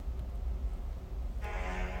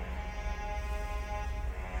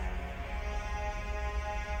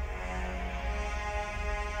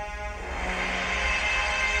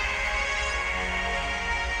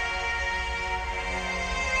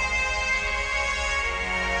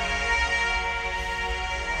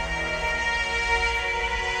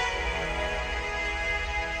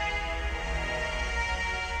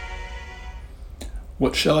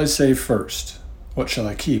What shall I say first? What shall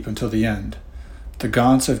I keep until the end? The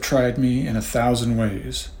gods have tried me in 1,000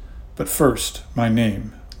 ways. But first, my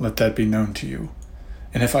name, let that be known to you.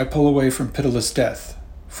 And if I pull away from pitiless death,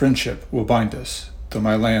 friendship will bind us, though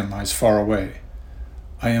my land lies far away.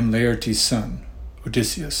 I am Laertes' son,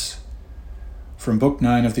 Odysseus. From Book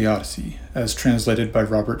 9 of the Odyssey, as translated by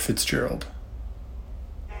Robert Fitzgerald.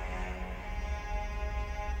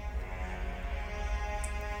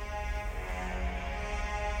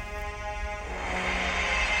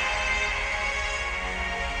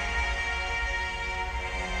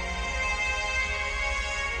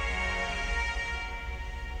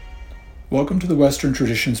 Welcome to the Western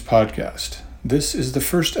Traditions Podcast. This is the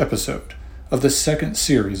first episode of the second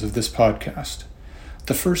series of this podcast.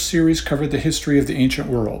 The first series covered the history of the ancient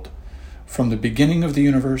world, from the beginning of the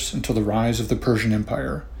universe until the rise of the Persian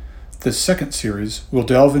Empire. This second series will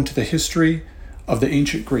delve into the history of the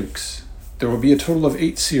ancient Greeks. There will be a total of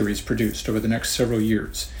 8 series produced over the next several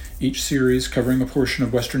years, each series covering a portion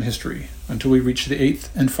of Western history, until we reach the 8th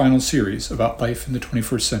and final series about life in the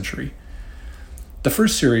 21st century. The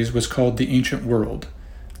first series was called The Ancient World.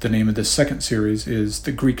 The name of the second series is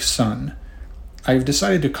The Greek Sun. I have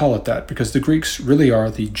decided to call it that because the Greeks really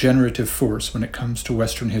are the generative force when it comes to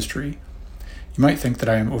Western history. You might think that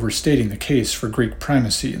I am overstating the case for Greek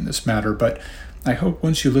primacy in this matter, but I hope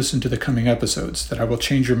once you listen to the coming episodes that I will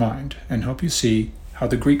change your mind and help you see how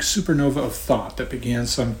the Greek supernova of thought that began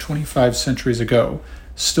some 25 centuries ago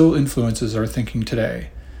still influences our thinking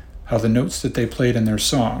today, how the notes that they played in their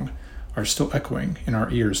song are still echoing in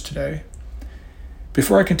our ears today.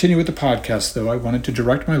 Before I continue with the podcast, though, I wanted to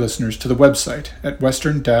direct my listeners to the website at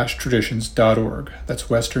western-traditions.org. That's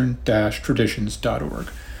western-traditions.org.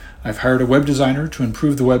 I've hired a web designer to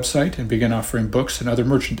improve the website and begin offering books and other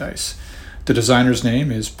merchandise. The designer's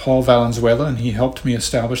name is Paul Valenzuela, and he helped me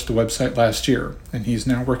establish the website last year, and he's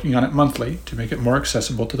now working on it monthly to make it more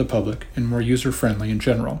accessible to the public and more user-friendly in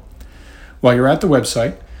general. While you're at the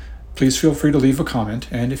website, please feel free to leave a comment,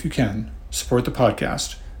 and if you can, support the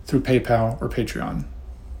podcast through PayPal or Patreon.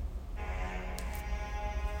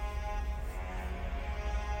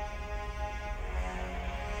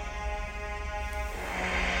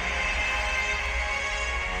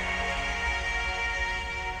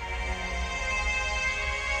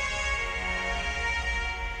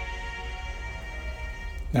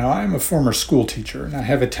 Now, I am a former school teacher, and I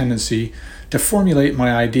have a tendency to formulate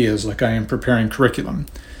my ideas like I am preparing curriculum.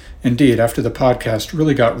 Indeed, after the podcast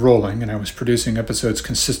really got rolling and I was producing episodes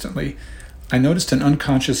consistently, I noticed an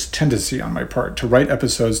unconscious tendency on my part to write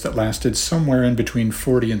episodes that lasted somewhere in between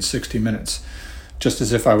 40 and 60 minutes, just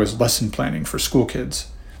as if I was lesson planning for school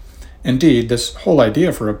kids. Indeed, this whole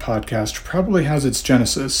idea for a podcast probably has its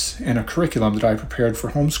genesis in a curriculum that I prepared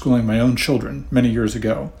for homeschooling my own children many years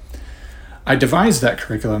ago. I devised that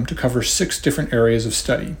curriculum to cover 6 different areas of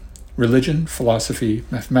study: religion, philosophy,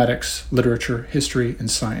 mathematics, literature, history, and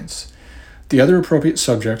science. The other appropriate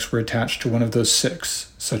subjects were attached to one of those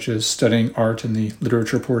 6, such as studying art in the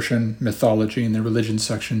literature portion, mythology in the religion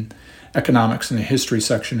section, economics in the history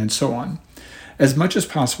section, and so on. As much as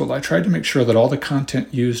possible, I tried to make sure that all the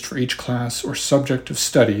content used for each class or subject of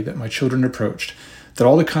study that my children approached, that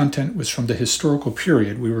all the content was from the historical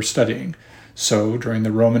period we were studying. So, during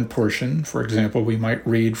the Roman portion, for example, we might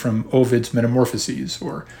read from Ovid's Metamorphoses,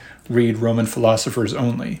 or read Roman philosophers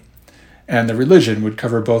only. And the religion would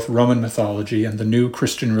cover both Roman mythology and the new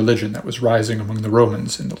Christian religion that was rising among the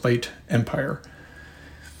Romans in the late Empire.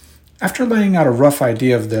 After laying out a rough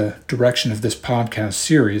idea of the direction of this podcast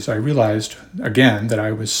series, I realized, again, that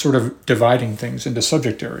I was sort of dividing things into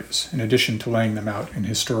subject areas, in addition to laying them out in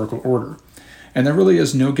historical order. And there really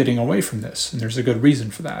is no getting away from this, and there's a good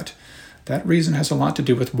reason for that. That reason has a lot to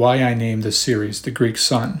do with why I named this series The Greek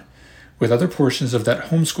Sun, with other portions of that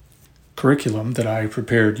homeschool curriculum that I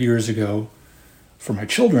prepared years ago for my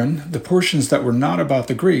children. The portions that were not about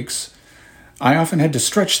the Greeks, I often had to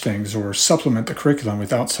stretch things or supplement the curriculum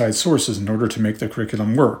with outside sources in order to make the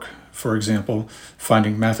curriculum work. For example,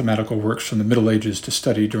 finding mathematical works from the Middle Ages to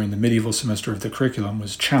study during the medieval semester of the curriculum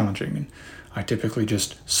was challenging, and I typically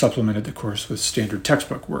just supplemented the course with standard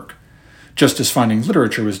textbook work. Just as finding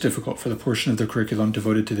literature was difficult for the portion of the curriculum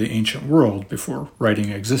devoted to the ancient world before writing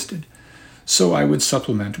existed. So I would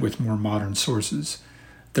supplement with more modern sources.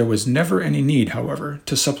 There was never any need, however,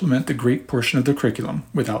 to supplement the Greek portion of the curriculum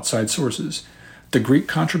with outside sources. The Greek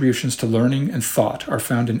contributions to learning and thought are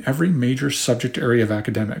found in every major subject area of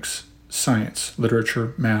academics: science,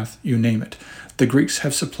 literature, math, you name it. The Greeks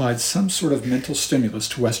have supplied some sort of mental stimulus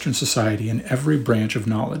to Western society in every branch of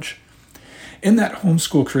knowledge. In that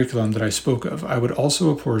homeschool curriculum that I spoke of, I would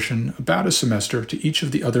also apportion about a semester to each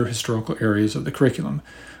of the other historical areas of the curriculum,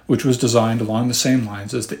 which was designed along the same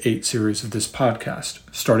lines as the 8 series of this podcast,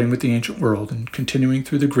 starting with the ancient world and continuing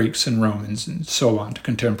through the Greeks and Romans and so on to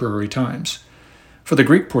contemporary times. For the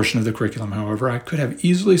Greek portion of the curriculum, however, I could have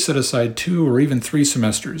easily set aside 2 or even 3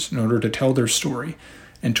 semesters in order to tell their story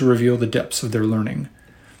and to reveal the depths of their learning.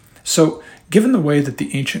 So, given the way that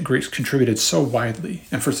the ancient Greeks contributed so widely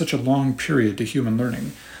and for such a long period to human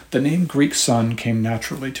learning, the name Greek sun came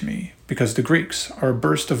naturally to me, because the Greeks are a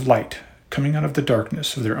burst of light coming out of the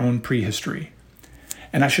darkness of their own prehistory.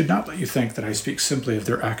 And I should not let you think that I speak simply of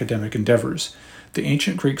their academic endeavors. The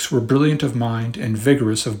ancient Greeks were brilliant of mind and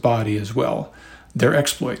vigorous of body as well. Their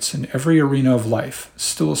exploits in every arena of life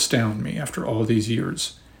still astound me after all these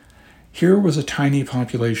years. Here was a tiny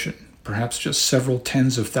population, perhaps just several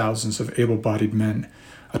tens of thousands of able-bodied men,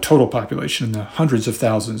 a total population in the hundreds of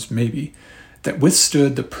thousands maybe, that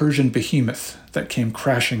withstood the Persian behemoth that came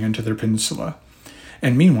crashing into their peninsula.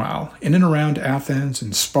 And meanwhile, in and around Athens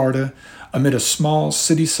and Sparta, amid a small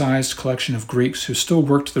city-sized collection of Greeks who still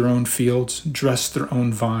worked their own fields, dressed their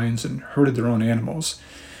own vines, and herded their own animals,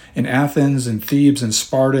 in Athens and Thebes and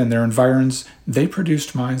Sparta and their environs, they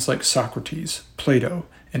produced minds like Socrates, Plato,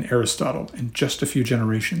 and Aristotle in just a few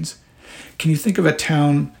generations. Can you think of a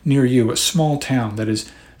town near you, a small town that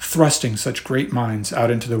is thrusting such great minds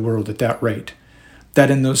out into the world at that rate?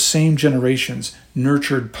 That in those same generations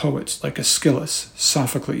nurtured poets like Aeschylus,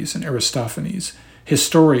 Sophocles, and Aristophanes,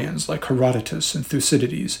 historians like Herodotus and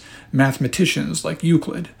Thucydides, mathematicians like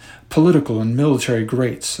Euclid, political and military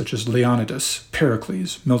greats such as Leonidas,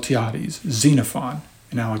 Pericles, Miltiades, Xenophon,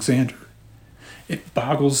 and Alexander. It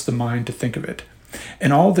boggles the mind to think of it.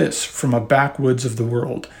 And all this from a backwoods of the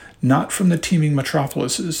world, not from the teeming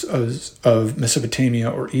metropolises of Mesopotamia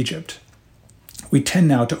or Egypt. We tend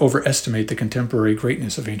now to overestimate the contemporary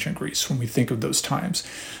greatness of ancient Greece when we think of those times,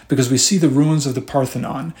 because we see the ruins of the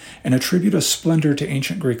Parthenon and attribute a splendor to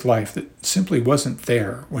ancient Greek life that simply wasn't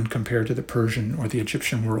there when compared to the Persian or the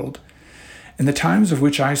Egyptian world. In the times of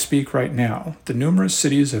which I speak right now, the numerous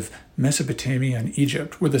cities of Mesopotamia and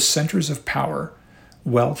Egypt were the centers of power,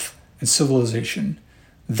 wealth, and civilization.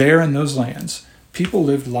 There in those lands, people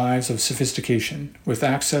lived lives of sophistication, with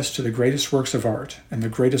access to the greatest works of art and the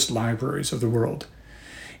greatest libraries of the world.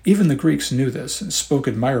 Even the Greeks knew this and spoke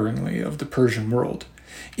admiringly of the Persian world.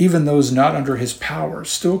 Even those not under his power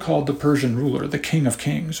still called the Persian ruler the King of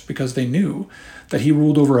Kings, because they knew that he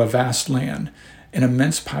ruled over a vast land, an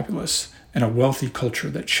immense populace, and a wealthy culture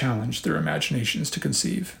that challenged their imaginations to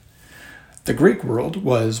conceive. The Greek world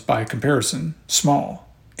was, by comparison, small,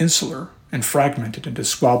 insular, and fragmented into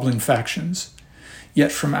squabbling factions.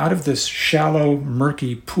 Yet from out of this shallow,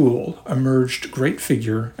 murky pool emerged great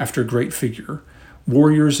figure after great figure,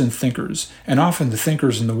 warriors and thinkers, and often the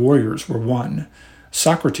thinkers and the warriors were one.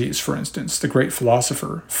 Socrates, for instance, the great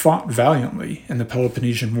philosopher, fought valiantly in the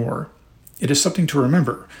Peloponnesian War. It is something to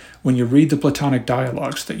remember when you read the Platonic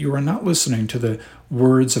dialogues that you are not listening to the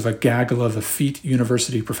words of a gaggle of effete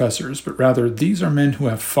university professors, but rather these are men who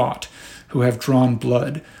have fought, who have drawn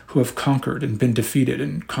blood, who have conquered and been defeated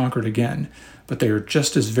and conquered again, but they are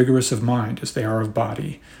just as vigorous of mind as they are of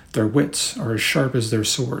body. Their wits are as sharp as their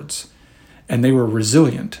swords. And they were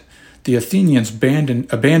resilient. The Athenians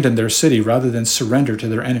abandoned their city rather than surrender to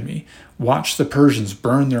their enemy, watched the Persians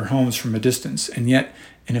burn their homes from a distance, and yet,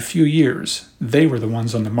 in a few years, they were the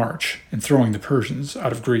ones on the march and throwing the Persians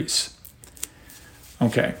out of Greece.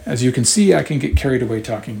 Okay, as you can see, I can get carried away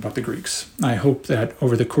talking about the Greeks. I hope that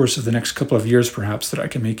over the course of the next couple of years, perhaps, that I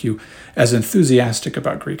can make you as enthusiastic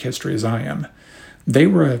about Greek history as I am. They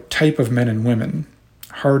were a type of men and women,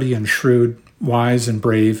 hardy and shrewd, wise and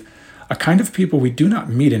brave, a kind of people we do not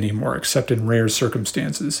meet anymore except in rare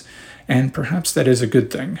circumstances, and perhaps that is a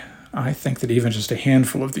good thing. I think that even just a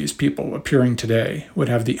handful of these people appearing today would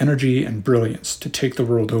have the energy and brilliance to take the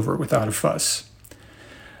world over without a fuss.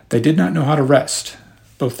 They did not know how to rest.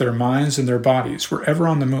 Both their minds and their bodies were ever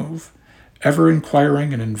on the move, ever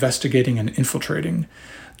inquiring and investigating and infiltrating.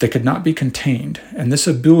 They could not be contained, and this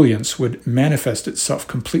ebullience would manifest itself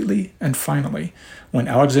completely and finally when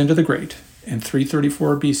Alexander the Great, in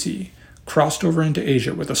 334 BC, crossed over into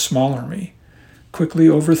Asia with a small army, quickly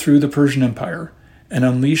overthrew the Persian Empire, and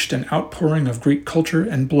unleashed an outpouring of Greek culture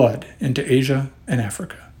and blood into Asia and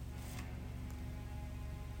Africa.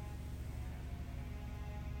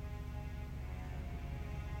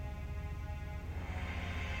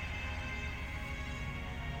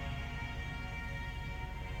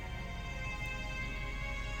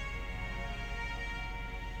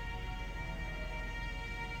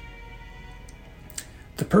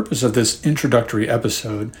 The purpose of this introductory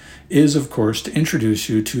episode is, of course, to introduce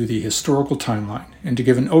you to the historical timeline and to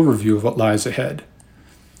give an overview of what lies ahead.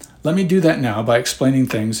 Let me do that now by explaining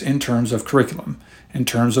things in terms of curriculum, in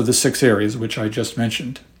terms of the 6 areas which I just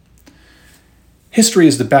mentioned. History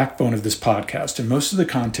is the backbone of this podcast, and most of the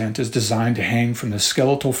content is designed to hang from the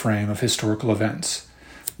skeletal frame of historical events.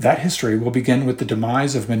 That history will begin with the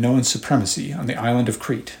demise of Minoan supremacy on the island of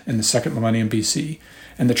Crete in the 2nd millennium BC,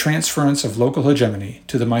 and the transference of local hegemony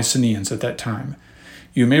to the Mycenaeans at that time.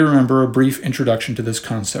 You may remember a brief introduction to this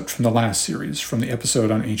concept from the last series, from the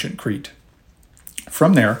episode on ancient Crete.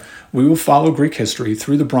 From there, we will follow Greek history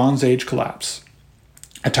through the Bronze Age collapse,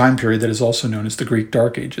 a time period that is also known as the Greek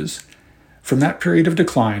Dark Ages. From that period of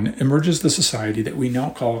decline emerges the society that we now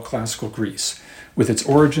call Classical Greece, with its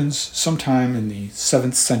origins sometime in the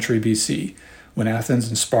 7th century BC, when Athens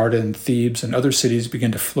and Sparta and Thebes and other cities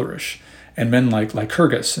begin to flourish, and men like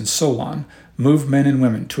Lycurgus and Solon move men and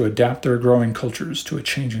women to adapt their growing cultures to a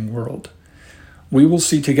changing world. We will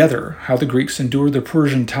see together how the Greeks endure the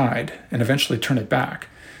Persian tide and eventually turn it back,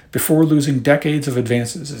 before losing decades of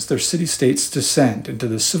advances as their city-states descend into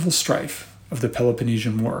the civil strife of the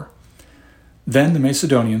Peloponnesian War. Then the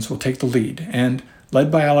Macedonians will take the lead and, led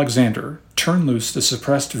by Alexander, turn loose the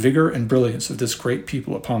suppressed vigor and brilliance of this great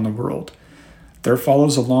people upon the world. There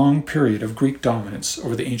follows a long period of Greek dominance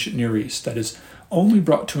over the ancient Near East that is only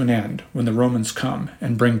brought to an end when the Romans come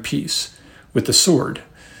and bring peace, with the sword,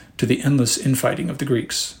 to the endless infighting of the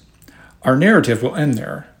Greeks. Our narrative will end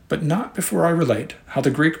there, but not before I relate how the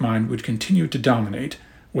Greek mind would continue to dominate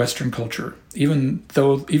Western culture, even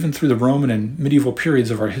through the Roman and medieval periods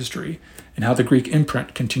of our history, and how the Greek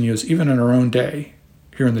imprint continues even in our own day,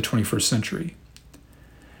 here in the 21st century.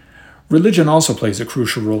 Religion also plays a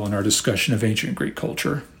crucial role in our discussion of ancient Greek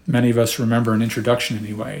culture. Many of us remember an introduction,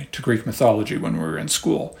 anyway, to Greek mythology when we were in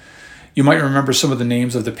school. You might remember some of the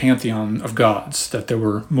names of the pantheon of gods, that there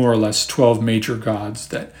were more or less 12 major gods,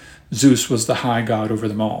 that Zeus was the high god over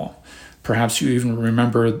them all. Perhaps you even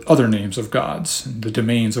remember other names of gods and the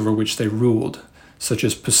domains over which they ruled, such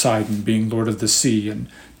as Poseidon being lord of the sea and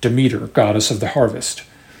Demeter, goddess of the harvest.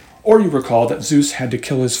 Or you recall that Zeus had to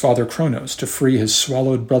kill his father Kronos to free his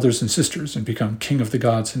swallowed brothers and sisters and become king of the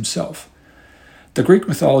gods himself. The Greek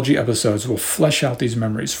mythology episodes will flesh out these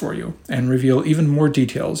memories for you and reveal even more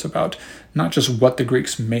details about not just what the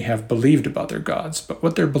Greeks may have believed about their gods, but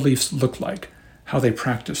what their beliefs looked like, how they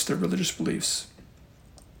practiced their religious beliefs.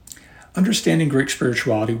 Understanding Greek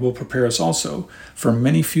spirituality will prepare us also for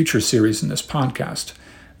many future series in this podcast.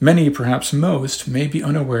 Many, perhaps most, may be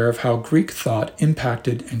unaware of how Greek thought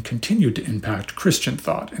impacted and continued to impact Christian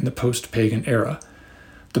thought in the post-pagan era.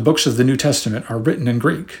 The books of the New Testament are written in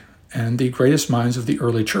Greek, and the greatest minds of the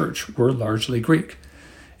early church were largely Greek.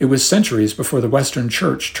 It was centuries before the Western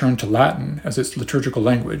Church turned to Latin as its liturgical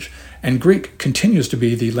language, and Greek continues to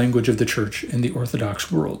be the language of the Church in the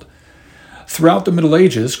Orthodox world. Throughout the Middle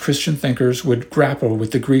Ages, Christian thinkers would grapple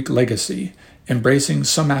with the Greek legacy, embracing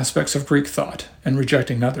some aspects of Greek thought and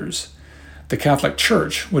rejecting others. The Catholic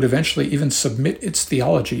Church would eventually even submit its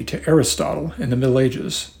theology to Aristotle in the Middle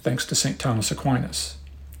Ages, thanks to St. Thomas Aquinas.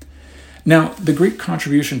 Now, the Greek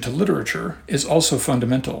contribution to literature is also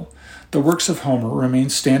fundamental. The works of Homer remain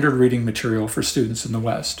standard reading material for students in the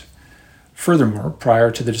West. Furthermore, prior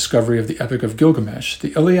to the discovery of the Epic of Gilgamesh,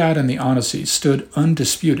 the Iliad and the Odyssey stood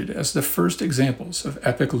undisputed as the first examples of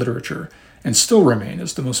epic literature and still remain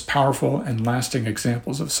as the most powerful and lasting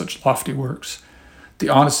examples of such lofty works. The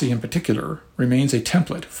Odyssey in particular remains a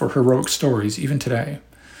template for heroic stories even today.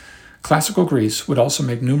 Classical Greece would also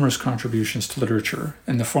make numerous contributions to literature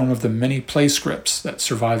in the form of the many play scripts that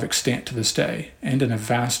survive extant to this day, and in a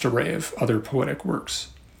vast array of other poetic works.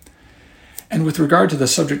 And with regard to the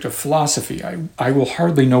subject of philosophy, I will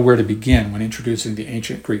hardly know where to begin when introducing the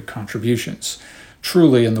ancient Greek contributions.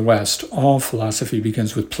 Truly, in the West, all philosophy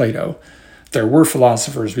begins with Plato. There were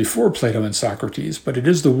philosophers before Plato and Socrates, but it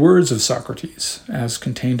is the words of Socrates, as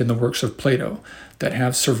contained in the works of Plato, that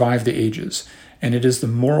have survived the ages, and it is the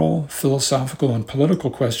moral, philosophical, and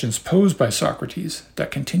political questions posed by Socrates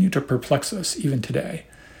that continue to perplex us even today.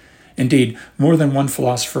 Indeed, more than one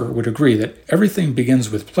philosopher would agree that everything begins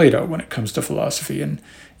with Plato when it comes to philosophy, and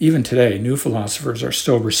even today, new philosophers are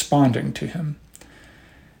still responding to him.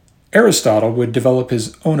 Aristotle would develop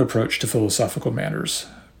his own approach to philosophical matters,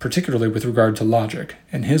 particularly with regard to logic,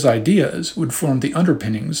 and his ideas would form the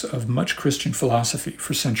underpinnings of much Christian philosophy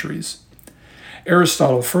for centuries.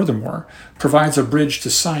 Aristotle, furthermore, provides a bridge to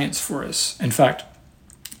science for us. In fact,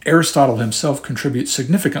 Aristotle himself contributes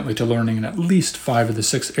significantly to learning in at least 5 of the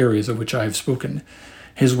 6 areas of which I have spoken.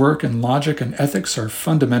 His work in logic and ethics are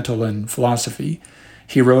fundamental in philosophy.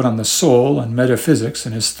 He wrote on the soul and metaphysics,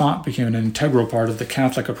 and his thought became an integral part of the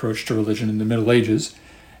Catholic approach to religion in the Middle Ages.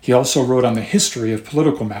 He also wrote on the history of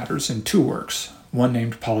political matters in two works, one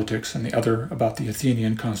named Politics and the other about the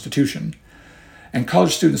Athenian constitution. And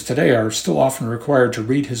college students today are still often required to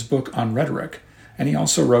read his book on rhetoric, and he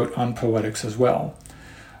also wrote on poetics as well.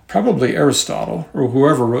 Probably Aristotle, or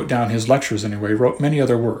whoever wrote down his lectures anyway, wrote many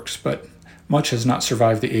other works, but much has not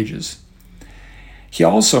survived the ages. He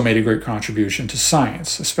also made a great contribution to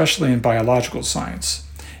science, especially in biological science,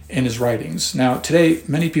 in his writings. Now, today,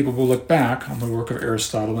 many people will look back on the work of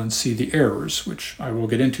Aristotle and see the errors, which I will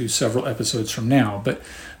get into several episodes from now, but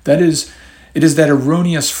it is that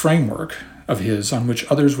erroneous framework of his on which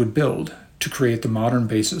others would build to create the modern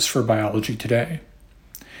basis for biology today.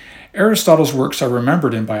 Aristotle's works are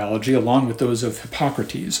remembered in biology along with those of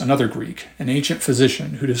Hippocrates, another Greek, an ancient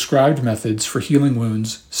physician who described methods for healing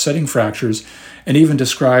wounds, setting fractures, and even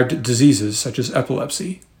described diseases such as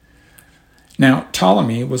epilepsy. Now,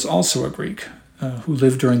 Ptolemy was also a Greek who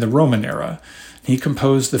lived during the Roman era. He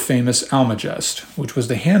composed the famous Almagest, which was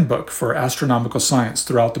the handbook for astronomical science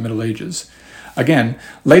throughout the Middle Ages. Again,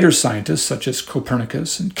 later scientists such as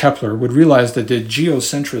Copernicus and Kepler would realize that the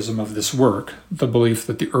geocentrism of this work, the belief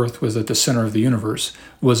that the Earth was at the center of the universe,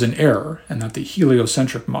 was an error and that the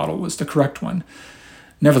heliocentric model was the correct one.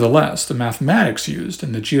 Nevertheless, the mathematics used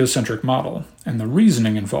in the geocentric model and the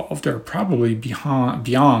reasoning involved are probably beyond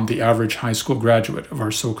the average high school graduate of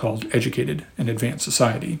our so-called educated and advanced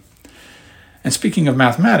society. And speaking of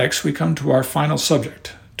mathematics, we come to our final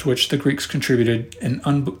subject, to which the Greeks contributed an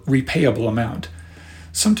unrepayable amount.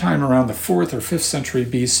 Sometime around the 4th or 5th century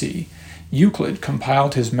BC, Euclid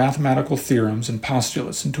compiled his mathematical theorems and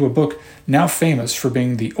postulates into a book now famous for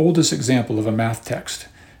being the oldest example of a math text.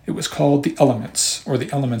 It was called the Elements, or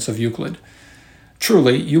the Elements of Euclid.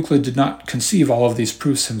 Truly, Euclid did not conceive all of these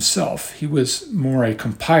proofs himself. He was more a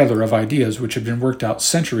compiler of ideas which had been worked out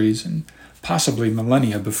centuries and possibly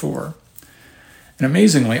millennia before. And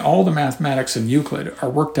amazingly, all the mathematics in Euclid are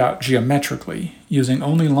worked out geometrically, using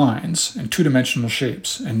only lines and two-dimensional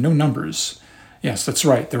shapes, and no numbers. Yes, that's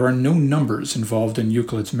right, there are no numbers involved in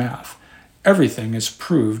Euclid's math. Everything is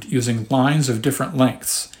proved using lines of different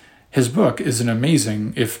lengths. His book is an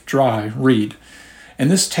amazing, if dry, read. In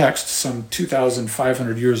this text, some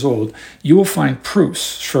 2,500 years old, you will find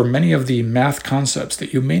proofs for many of the math concepts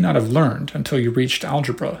that you may not have learned until you reached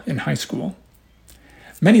algebra in high school.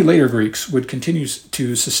 Many later Greeks would continue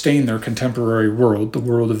to sustain their contemporary world, the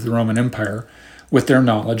world of the Roman Empire, with their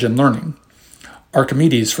knowledge and learning.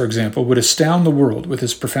 Archimedes, for example, would astound the world with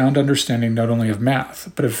his profound understanding not only of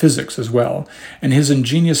math, but of physics as well, and his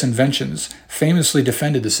ingenious inventions famously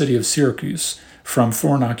defended the city of Syracuse from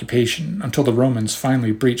foreign occupation until the Romans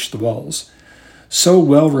finally breached the walls. So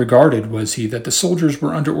well regarded was he that the soldiers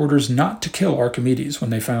were under orders not to kill Archimedes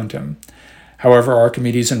when they found him. However,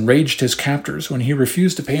 Archimedes enraged his captors when he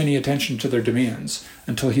refused to pay any attention to their demands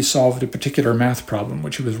until he solved a particular math problem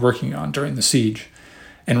which he was working on during the siege.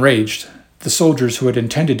 Enraged, the soldiers who had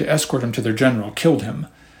intended to escort him to their general killed him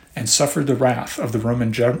and suffered the wrath of the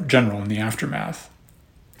Roman general in the aftermath.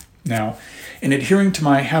 Now, in adhering to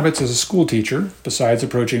my habits as a school teacher, besides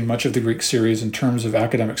approaching much of the Greek series in terms of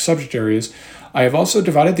academic subject areas, I have also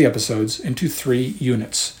divided the episodes into 3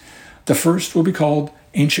 units. The first will be called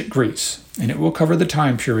Ancient Greece, and it will cover the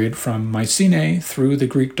time period from Mycenae through the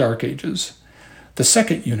Greek Dark Ages. The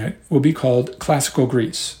second unit will be called Classical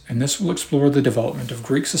Greece, and this will explore the development of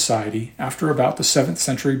Greek society after about the 7th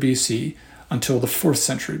century BC until the 4th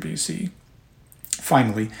century BC.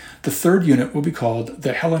 Finally, the third unit will be called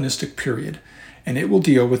the Hellenistic Period, and it will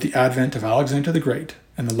deal with the advent of Alexander the Great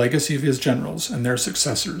and the legacy of his generals and their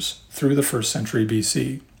successors through the 1st century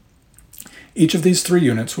BC. Each of these 3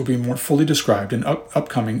 units will be more fully described in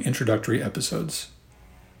upcoming introductory episodes.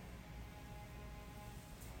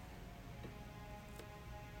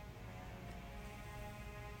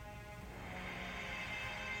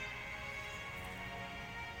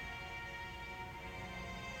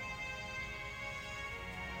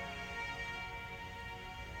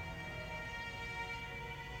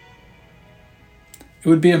 It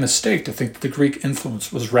would be a mistake to think that the Greek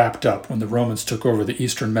influence was wrapped up when the Romans took over the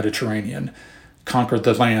eastern Mediterranean, conquered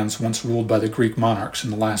the lands once ruled by the Greek monarchs in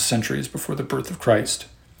the last centuries before the birth of Christ.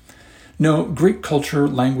 No, Greek culture,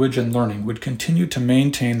 language, and learning would continue to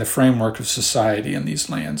maintain the framework of society in these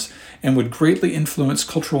lands and would greatly influence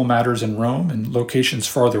cultural matters in Rome and locations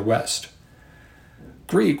farther west.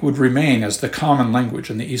 Greek would remain as the common language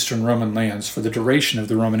in the Eastern Roman lands for the duration of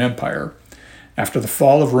the Roman Empire. After the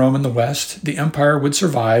fall of Rome in the west, the empire would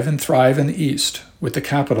survive and thrive in the east, with the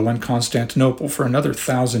capital in Constantinople for another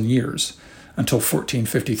 1,000 years, until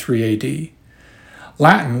 1453 AD.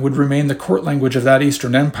 Latin would remain the court language of that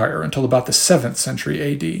Eastern Empire until about the 7th century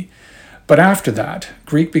AD. But after that,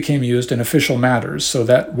 Greek became used in official matters so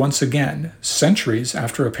that, once again, centuries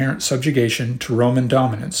after apparent subjugation to Roman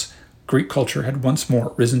dominance, Greek culture had once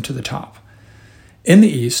more risen to the top. In the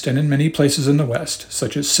East and in many places in the West,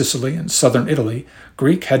 such as Sicily and southern Italy,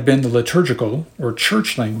 Greek had been the liturgical or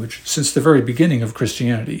church language since the very beginning of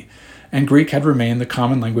Christianity, and Greek had remained the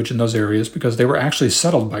common language in those areas because they were actually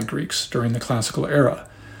settled by Greeks during the classical era.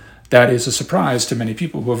 That is a surprise to many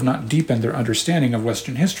people who have not deepened their understanding of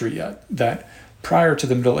Western history yet, that prior to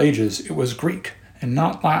the Middle Ages it was Greek and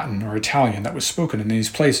not Latin or Italian that was spoken in these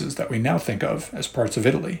places that we now think of as parts of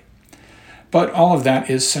Italy. But all of that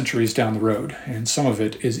is centuries down the road, and some of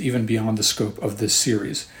it is even beyond the scope of this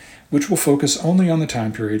series, which will focus only on the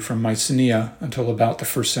time period from Mycenae until about the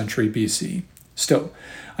 1st century BC. Still,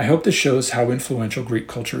 I hope this shows how influential Greek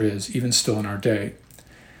culture is, even still in our day.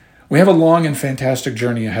 We have a long and fantastic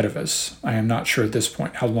journey ahead of us. I am not sure at this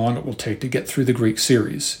point how long it will take to get through the Greek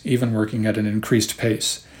series, even working at an increased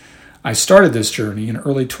pace. I started this journey in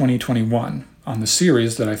early 2021 on the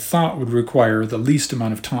series that I thought would require the least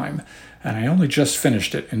amount of time, and I only just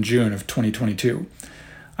finished it in June of 2022.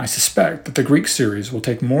 I suspect that the Greek series will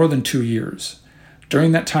take more than 2 years.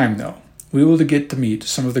 During that time, though, we will get to meet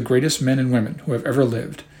some of the greatest men and women who have ever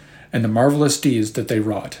lived, and the marvelous deeds that they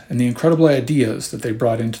wrought, and the incredible ideas that they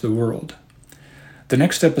brought into the world. The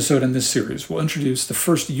next episode in this series will introduce the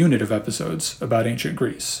first unit of episodes about ancient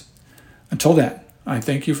Greece. Until then, I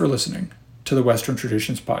thank you for listening to the Western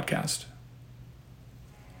Traditions Podcast.